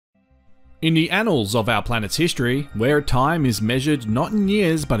In the annals of our planet's history, where time is measured not in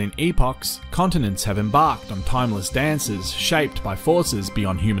years but in epochs, continents have embarked on timeless dances shaped by forces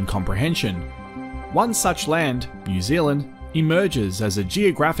beyond human comprehension. One such land, New Zealand, emerges as a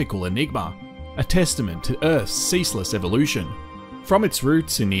geographical enigma, a testament to Earth's ceaseless evolution. From its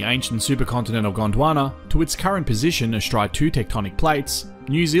roots in the ancient supercontinent of Gondwana to its current position astride two tectonic plates,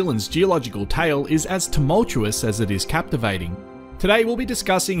 New Zealand's geological tale is as tumultuous as it is captivating. Today we'll be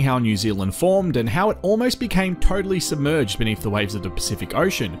discussing how New Zealand formed and how it almost became totally submerged beneath the waves of the Pacific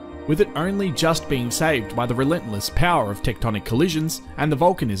Ocean, with it only just being saved by the relentless power of tectonic collisions and the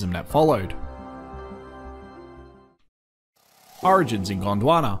volcanism that followed. Origins in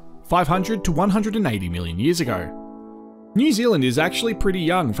Gondwana, 500 to 180 million years ago. New Zealand is actually pretty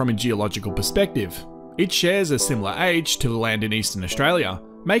young from a geological perspective. It shares a similar age to the land in eastern Australia,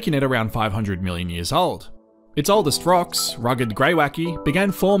 making it around 500 million years old. Its oldest rocks, rugged greywacke,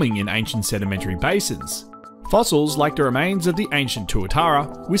 began forming in ancient sedimentary basins. Fossils, like the remains of the ancient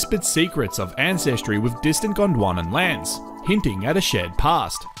Tuatara, whispered secrets of ancestry with distant Gondwanan lands, hinting at a shared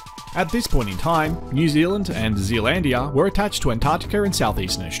past. At this point in time, New Zealand and Zealandia were attached to Antarctica in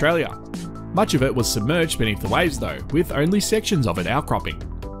southeastern Australia. Much of it was submerged beneath the waves though, with only sections of it outcropping.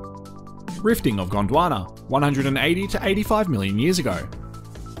 Rifting of Gondwana, 180 to 85 million years ago.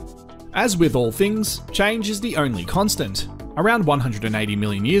 As with all things, change is the only constant. Around 180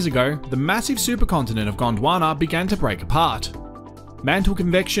 million years ago, the massive supercontinent of Gondwana began to break apart. Mantle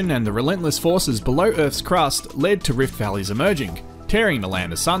convection and the relentless forces below Earth's crust led to rift valleys emerging, tearing the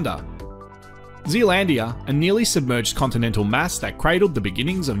land asunder. Zealandia, a nearly submerged continental mass that cradled the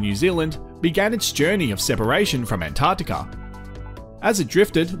beginnings of New Zealand, began its journey of separation from Antarctica. As it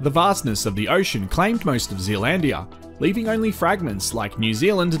drifted, the vastness of the ocean claimed most of Zealandia, leaving only fragments like New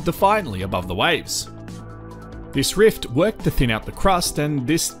Zealand defiantly above the waves. This rift worked to thin out the crust, and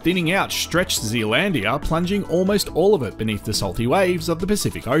this thinning out stretched Zealandia, plunging almost all of it beneath the salty waves of the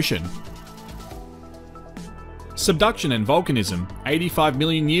Pacific Ocean. Subduction and volcanism, 85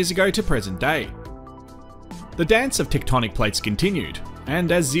 million years ago to present day. The dance of tectonic plates continued,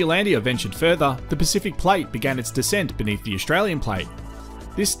 and as Zealandia ventured further, the Pacific Plate began its descent beneath the Australian Plate.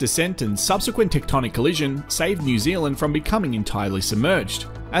 This descent and subsequent tectonic collision saved New Zealand from becoming entirely submerged,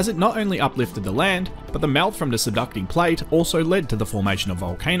 as it not only uplifted the land, but the melt from the subducting plate also led to the formation of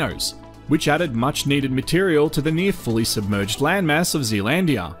volcanoes, which added much needed material to the near fully submerged landmass of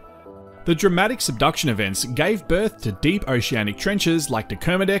Zealandia. The dramatic subduction events gave birth to deep oceanic trenches like the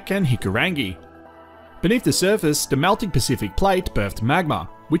Kermadec and Hikurangi. Beneath the surface, the melting Pacific Plate birthed magma,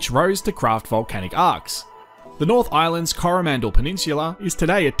 which rose to craft volcanic arcs. The North Island's Coromandel Peninsula is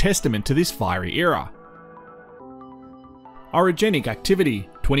today a testament to this fiery era. Orogenic activity,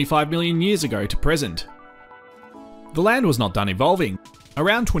 25 million years ago to present. The land was not done evolving.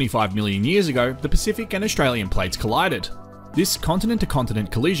 Around 25 million years ago, the Pacific and Australian plates collided. This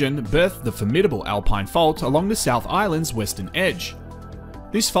continent-to-continent collision birthed the formidable Alpine Fault along the South Island's western edge.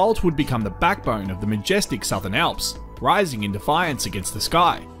 This fault would become the backbone of the majestic Southern Alps, rising in defiance against the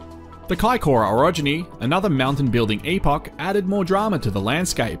sky. The Kaikoura orogeny, another mountain-building epoch, added more drama to the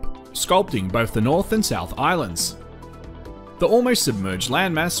landscape, sculpting both the North and South Islands. The almost submerged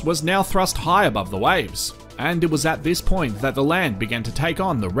landmass was now thrust high above the waves, and it was at this point that the land began to take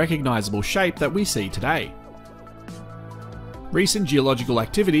on the recognisable shape that we see today. Recent geological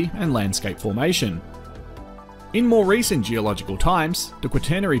activity and landscape formation. In more recent geological times, the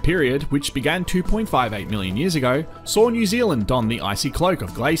Quaternary period, which began 2.58 million years ago, saw New Zealand don the icy cloak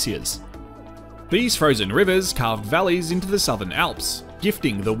of glaciers. These frozen rivers carved valleys into the southern Alps,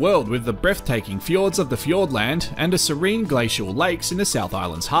 gifting the world with the breathtaking fjords of the Fiordland and the serene glacial lakes in the South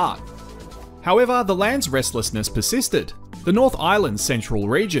Island's heart. However, the land's restlessness persisted. The North Island's central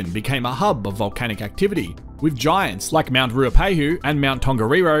region became a hub of volcanic activity, with giants like Mount Ruapehu and Mount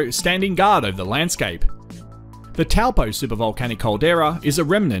Tongariro standing guard over the landscape. The Taupo supervolcanic caldera is a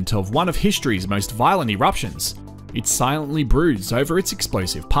remnant of one of history's most violent eruptions. It silently broods over its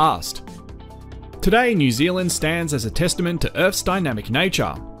explosive past. Today, New Zealand stands as a testament to Earth's dynamic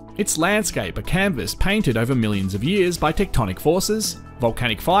nature. Its landscape a canvas painted over millions of years by tectonic forces,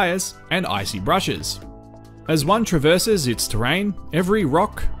 volcanic fires, and icy brushes. As one traverses its terrain, every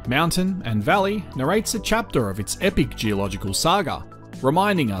rock, mountain, and valley narrates a chapter of its epic geological saga,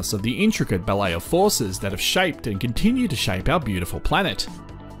 reminding us of the intricate ballet of forces that have shaped and continue to shape our beautiful planet.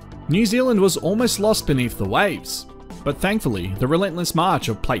 New Zealand was almost lost beneath the waves, but thankfully the relentless march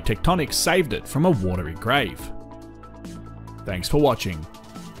of plate tectonics saved it from a watery grave. Thanks for watching.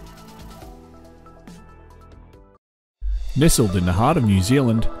 Nestled in the heart of New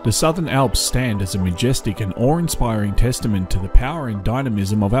Zealand, the Southern Alps stand as a majestic and awe-inspiring testament to the power and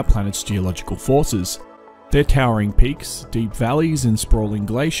dynamism of our planet's geological forces. Their towering peaks, deep valleys and sprawling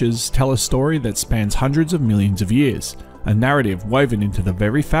glaciers tell a story that spans hundreds of millions of years, a narrative woven into the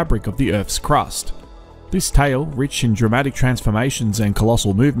very fabric of the Earth's crust. This tale, rich in dramatic transformations and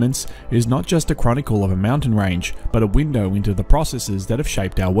colossal movements, is not just a chronicle of a mountain range, but a window into the processes that have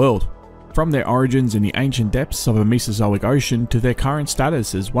shaped our world. From their origins in the ancient depths of a Mesozoic ocean to their current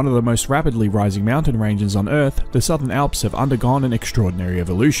status as one of the most rapidly rising mountain ranges on Earth, the Southern Alps have undergone an extraordinary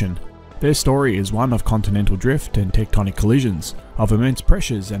evolution. Their story is one of continental drift and tectonic collisions, of immense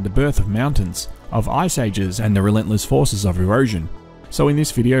pressures and the birth of mountains, of ice ages and the relentless forces of erosion. So in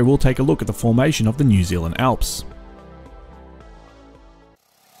this video we'll take a look at the formation of the New Zealand Alps.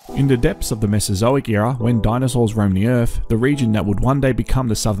 In the depths of the Mesozoic era, when dinosaurs roamed the Earth, the region that would one day become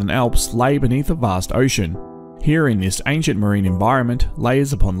the Southern Alps lay beneath a vast ocean. Here in this ancient marine environment,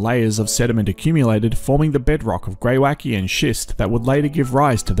 layers upon layers of sediment accumulated, forming the bedrock of greywacke and schist that would later give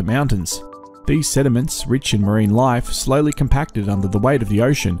rise to the mountains. These sediments, rich in marine life, slowly compacted under the weight of the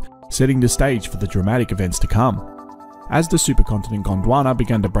ocean, setting the stage for the dramatic events to come. As the supercontinent Gondwana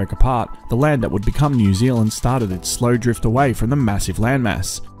began to break apart, the land that would become New Zealand started its slow drift away from the massive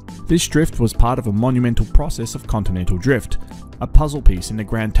landmass. This drift was part of a monumental process of continental drift, a puzzle piece in the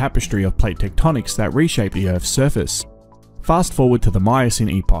grand tapestry of plate tectonics that reshaped the Earth's surface. Fast forward to the Miocene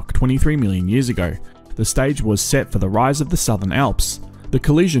epoch 23 million years ago, the stage was set for the rise of the Southern Alps. The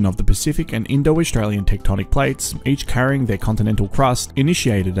collision of the Pacific and Indo-Australian tectonic plates, each carrying their continental crust,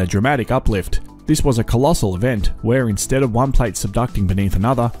 initiated a dramatic uplift. This was a colossal event, where instead of one plate subducting beneath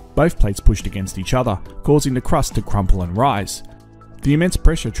another, both plates pushed against each other, causing the crust to crumple and rise. The immense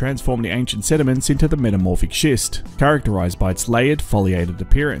pressure transformed the ancient sediments into the metamorphic schist, characterized by its layered, foliated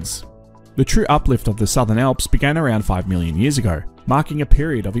appearance. The true uplift of the Southern Alps began around 5 million years ago, marking a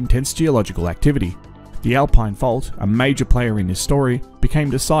period of intense geological activity. The Alpine Fault, a major player in this story,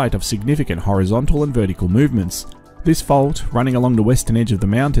 became the site of significant horizontal and vertical movements. This fault, running along the western edge of the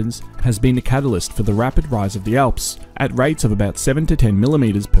mountains, has been the catalyst for the rapid rise of the Alps, at rates of about 7 to 10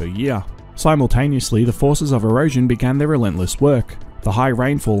 millimeters per year. Simultaneously, the forces of erosion began their relentless work. The high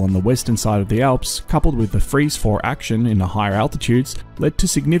rainfall on the western side of the Alps, coupled with the freeze-thaw action in the higher altitudes, led to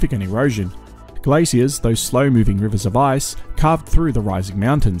significant erosion. Glaciers, those slow-moving rivers of ice, carved through the rising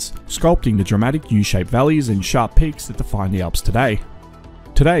mountains, sculpting the dramatic U-shaped valleys and sharp peaks that define the Alps today.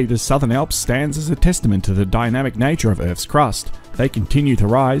 Today, the Southern Alps stands as a testament to the dynamic nature of Earth's crust. They continue to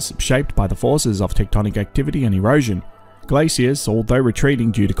rise, shaped by the forces of tectonic activity and erosion. Glaciers, although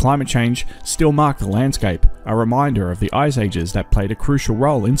retreating due to climate change, still mark the landscape, a reminder of the ice ages that played a crucial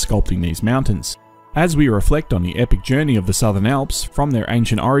role in sculpting these mountains. As we reflect on the epic journey of the Southern Alps, from their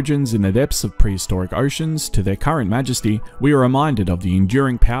ancient origins in the depths of prehistoric oceans to their current majesty, we are reminded of the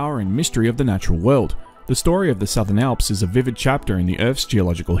enduring power and mystery of the natural world. The story of the Southern Alps is a vivid chapter in the Earth's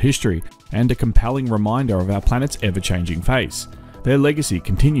geological history, and a compelling reminder of our planet's ever-changing face. Their legacy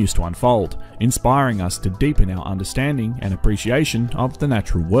continues to unfold, inspiring us to deepen our understanding and appreciation of the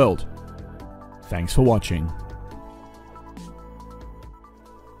natural world. Thanks for watching.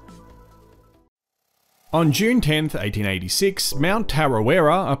 On June 10, 1886, Mount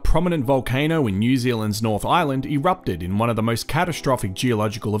Tarawera, a prominent volcano in New Zealand's North Island, erupted in one of the most catastrophic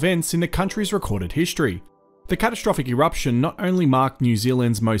geological events in the country's recorded history. The catastrophic eruption not only marked New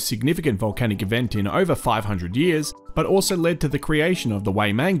Zealand's most significant volcanic event in over 500 years, but also led to the creation of the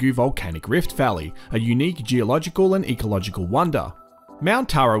Waimangu Volcanic Rift Valley, a unique geological and ecological wonder. Mount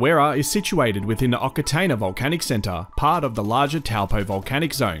Tarawera is situated within the Okataina Volcanic Centre, part of the larger Taupo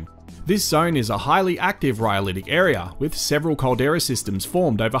Volcanic Zone. This zone is a highly active rhyolitic area, with several caldera systems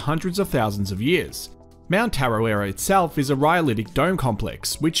formed over hundreds of thousands of years. Mount Tarawera itself is a rhyolitic dome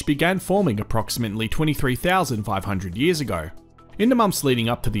complex, which began forming approximately 23,500 years ago. In the months leading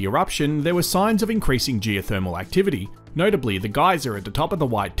up to the eruption, there were signs of increasing geothermal activity. Notably, the geyser at the top of the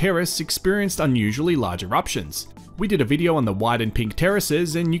White Terrace experienced unusually large eruptions. We did a video on the white and pink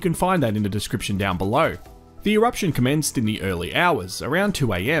terraces, and you can find that in the description down below. The eruption commenced in the early hours, around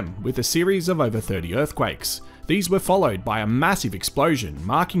 2 AM, with a series of over 30 earthquakes. These were followed by a massive explosion,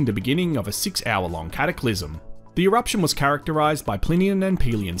 marking the beginning of a 6-hour-long cataclysm. The eruption was characterized by Plinian and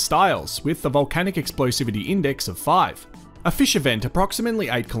Pelian styles, with a volcanic explosivity index of 5. A fissure vent approximately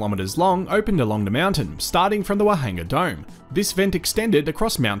 8 kilometers long opened along the mountain, starting from the Wahanga Dome. This vent extended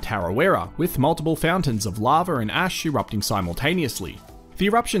across Mount Tarawera, with multiple fountains of lava and ash erupting simultaneously. The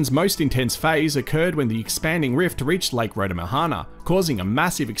eruption's most intense phase occurred when the expanding rift reached Lake Rotomahana, causing a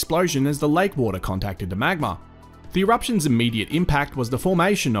massive explosion as the lake water contacted the magma. The eruption's immediate impact was the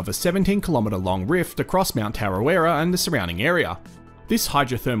formation of a 17-kilometre long rift across Mount Tarawera and the surrounding area. This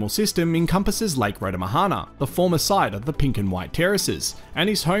hydrothermal system encompasses Lake Rotomahana, the former site of the Pink and White Terraces, and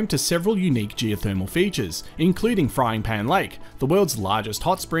is home to several unique geothermal features, including Frying Pan Lake, the world's largest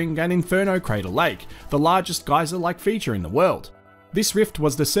hot spring, and Inferno Crater Lake, the largest geyser-like feature in the world. This rift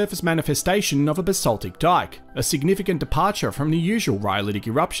was the surface manifestation of a basaltic dike, a significant departure from the usual rhyolitic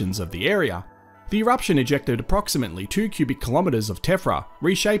eruptions of the area. The eruption ejected approximately 2 cubic kilometres of tephra,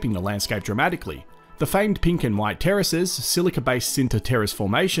 reshaping the landscape dramatically. The famed Pink and White Terraces, silica-based sinter terrace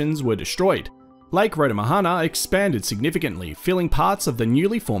formations, were destroyed. Lake Rotomahana expanded significantly, filling parts of the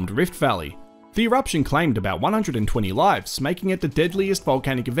newly formed Rift Valley. The eruption claimed about 120 lives, making it the deadliest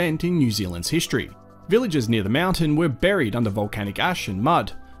volcanic event in New Zealand's history. Villages near the mountain were buried under volcanic ash and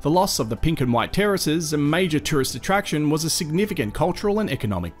mud. The loss of the Pink and White Terraces, a major tourist attraction, was a significant cultural and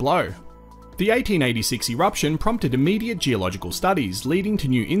economic blow. The 1886 eruption prompted immediate geological studies, leading to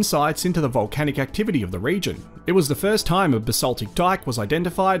new insights into the volcanic activity of the region. It was the first time a basaltic dike was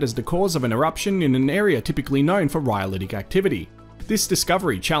identified as the cause of an eruption in an area typically known for rhyolitic activity. This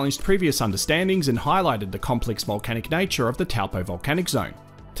discovery challenged previous understandings and highlighted the complex volcanic nature of the Taupo volcanic zone.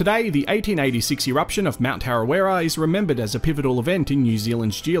 Today, the 1886 eruption of Mount Tarawera is remembered as a pivotal event in New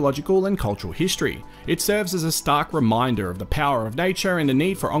Zealand's geological and cultural history. It serves as a stark reminder of the power of nature and the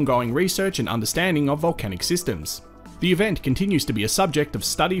need for ongoing research and understanding of volcanic systems. The event continues to be a subject of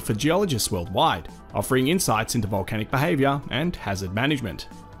study for geologists worldwide, offering insights into volcanic behaviour and hazard management.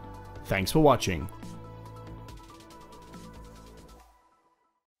 Thanks for watching.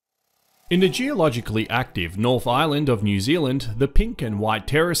 In the geologically active North Island of New Zealand, the Pink and White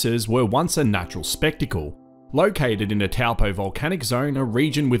Terraces were once a natural spectacle. Located in the Taupo volcanic zone, a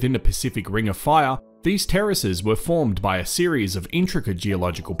region within the Pacific Ring of Fire, these terraces were formed by a series of intricate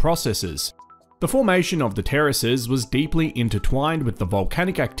geological processes. The formation of the terraces was deeply intertwined with the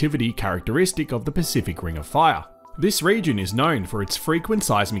volcanic activity characteristic of the Pacific Ring of Fire. This region is known for its frequent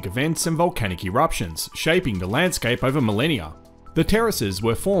seismic events and volcanic eruptions, shaping the landscape over millennia. The terraces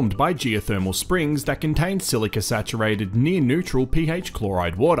were formed by geothermal springs that contained silica-saturated near-neutral pH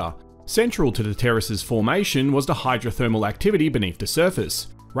chloride water. Central to the terraces' formation was the hydrothermal activity beneath the surface.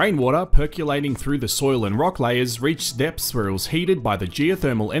 Rainwater percolating through the soil and rock layers reached depths where it was heated by the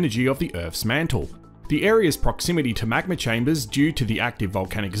geothermal energy of the Earth's mantle. The area's proximity to magma chambers due to the active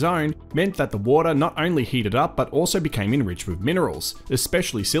volcanic zone meant that the water not only heated up but also became enriched with minerals,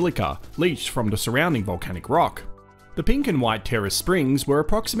 especially silica, leached from the surrounding volcanic rock. The Pink and White Terrace springs were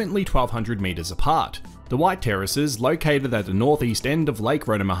approximately 1,200 metres apart. The White Terraces, located at the northeast end of Lake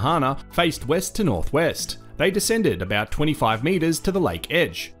Rotomahana, faced west to northwest. They descended about 25 metres to the lake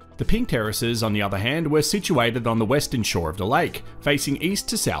edge. The Pink Terraces, on the other hand, were situated on the western shore of the lake, facing east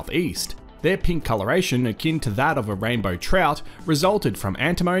to southeast. Their pink coloration, akin to that of a rainbow trout, resulted from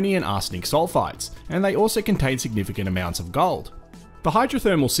antimony and arsenic sulfides, and they also contained significant amounts of gold. The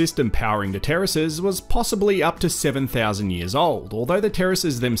hydrothermal system powering the terraces was possibly up to 7,000 years old, although the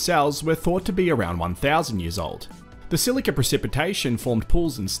terraces themselves were thought to be around 1,000 years old. The silica precipitation formed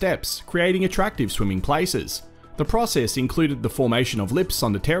pools and steps, creating attractive swimming places. The process included the formation of lips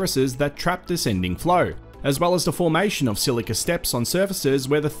on the terraces that trapped descending flow, as well as the formation of silica steps on surfaces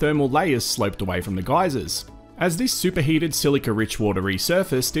where the thermal layers sloped away from the geysers. As this superheated silica-rich water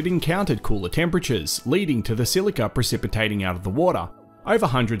resurfaced, it encountered cooler temperatures, leading to the silica precipitating out of the water. Over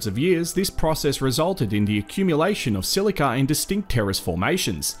hundreds of years, this process resulted in the accumulation of silica in distinct terrace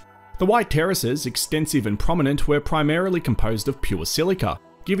formations. The White Terraces, extensive and prominent, were primarily composed of pure silica,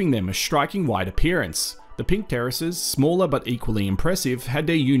 giving them a striking white appearance. The Pink Terraces, smaller but equally impressive, had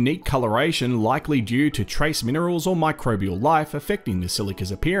their unique coloration likely due to trace minerals or microbial life affecting the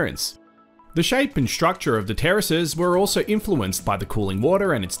silica's appearance. The shape and structure of the terraces were also influenced by the cooling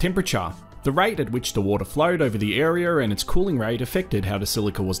water and its temperature. The rate at which the water flowed over the area and its cooling rate affected how the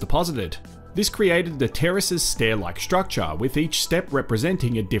silica was deposited. This created the terrace's stair-like structure, with each step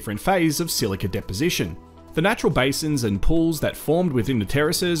representing a different phase of silica deposition. The natural basins and pools that formed within the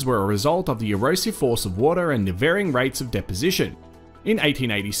terraces were a result of the erosive force of water and the varying rates of deposition. In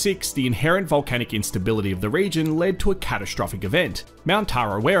 1886, the inherent volcanic instability of the region led to a catastrophic event. Mount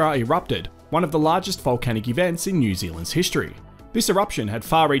Tarawera erupted, one of the largest volcanic events in New Zealand's history. This eruption had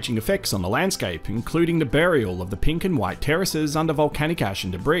far-reaching effects on the landscape, including the burial of the Pink and White Terraces under volcanic ash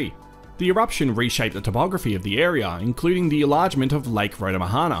and debris. The eruption reshaped the topography of the area, including the enlargement of Lake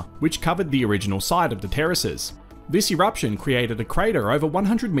Rotomahana, which covered the original site of the terraces. This eruption created a crater over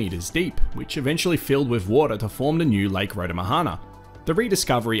 100 meters deep, which eventually filled with water to form the new Lake Rotomahana. The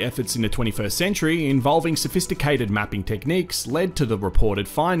rediscovery efforts in the 21st century, involving sophisticated mapping techniques, led to the reported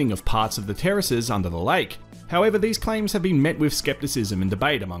finding of parts of the terraces under the lake. However, these claims have been met with skepticism and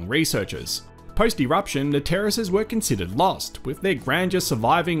debate among researchers. Post-eruption, the terraces were considered lost, with their grandeur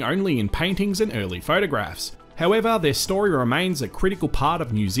surviving only in paintings and early photographs. However, their story remains a critical part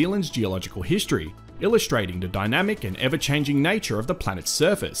of New Zealand's geological history, illustrating the dynamic and ever-changing nature of the planet's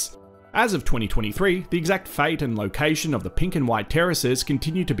surface. As of 2023, the exact fate and location of the pink and white terraces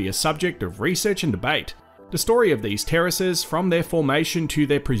continue to be a subject of research and debate. The story of these terraces, from their formation to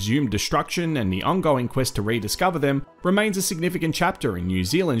their presumed destruction and the ongoing quest to rediscover them, remains a significant chapter in New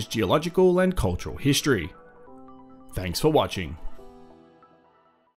Zealand's geological and cultural history. Thanks for watching.